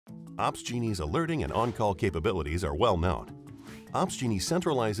Opsgenie's alerting and on-call capabilities are well known. Opsgenie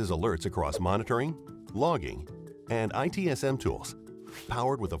centralizes alerts across monitoring, logging, and ITSM tools,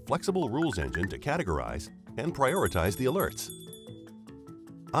 powered with a flexible rules engine to categorize and prioritize the alerts.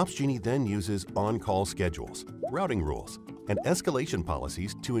 Opsgenie then uses on-call schedules, routing rules, and escalation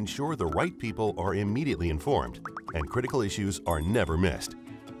policies to ensure the right people are immediately informed and critical issues are never missed.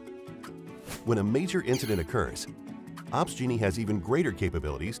 When a major incident occurs, Opsgenie has even greater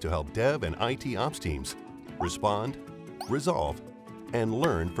capabilities to help dev and IT ops teams respond, resolve, and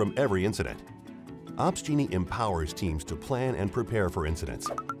learn from every incident. Opsgenie empowers teams to plan and prepare for incidents.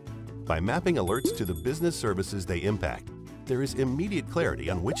 By mapping alerts to the business services they impact, there is immediate clarity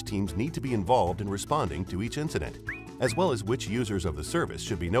on which teams need to be involved in responding to each incident, as well as which users of the service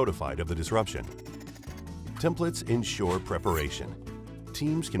should be notified of the disruption. Templates ensure preparation.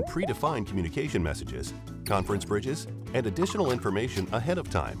 Teams can predefine communication messages, conference bridges, and additional information ahead of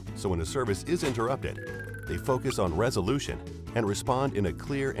time, so when a service is interrupted, they focus on resolution and respond in a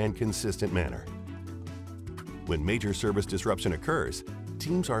clear and consistent manner. When major service disruption occurs,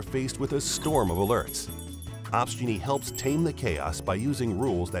 teams are faced with a storm of alerts. Opsgenie helps tame the chaos by using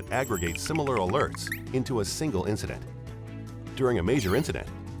rules that aggregate similar alerts into a single incident. During a major incident,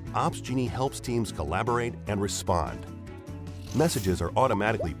 Opsgenie helps teams collaborate and respond. Messages are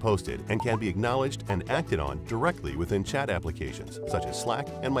automatically posted and can be acknowledged and acted on directly within chat applications such as Slack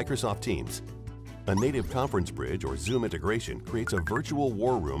and Microsoft Teams. A native conference bridge or Zoom integration creates a virtual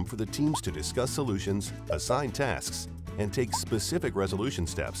war room for the teams to discuss solutions, assign tasks, and take specific resolution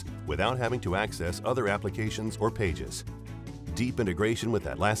steps without having to access other applications or pages. Deep integration with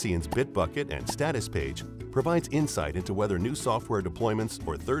Atlassian's Bitbucket and status page provides insight into whether new software deployments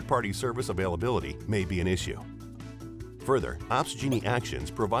or third-party service availability may be an issue. Further, Opsgenie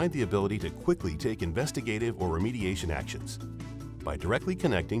Actions provide the ability to quickly take investigative or remediation actions. By directly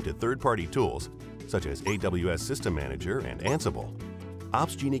connecting to third-party tools, such as AWS System Manager and Ansible,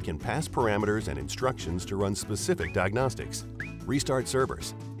 Opsgenie can pass parameters and instructions to run specific diagnostics, restart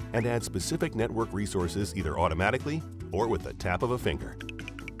servers, and add specific network resources either automatically or with the tap of a finger.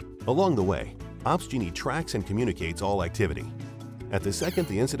 Along the way, Opsgenie tracks and communicates all activity. At the second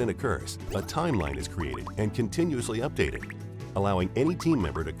the incident occurs, a timeline is created and continuously updated, allowing any team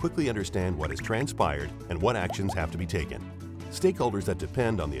member to quickly understand what has transpired and what actions have to be taken. Stakeholders that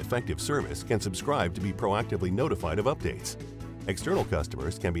depend on the effective service can subscribe to be proactively notified of updates. External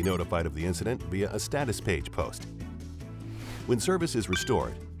customers can be notified of the incident via a status page post. When service is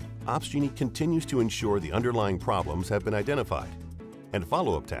restored, Opsgenie continues to ensure the underlying problems have been identified and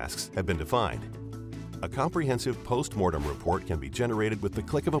follow-up tasks have been defined. A comprehensive post-mortem report can be generated with the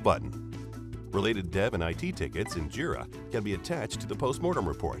click of a button. Related dev and IT tickets in Jira can be attached to the post-mortem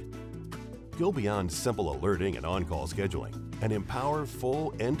report. Go beyond simple alerting and on-call scheduling and empower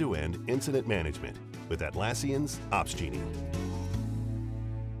full end-to-end incident management with Atlassian's Opsgenie.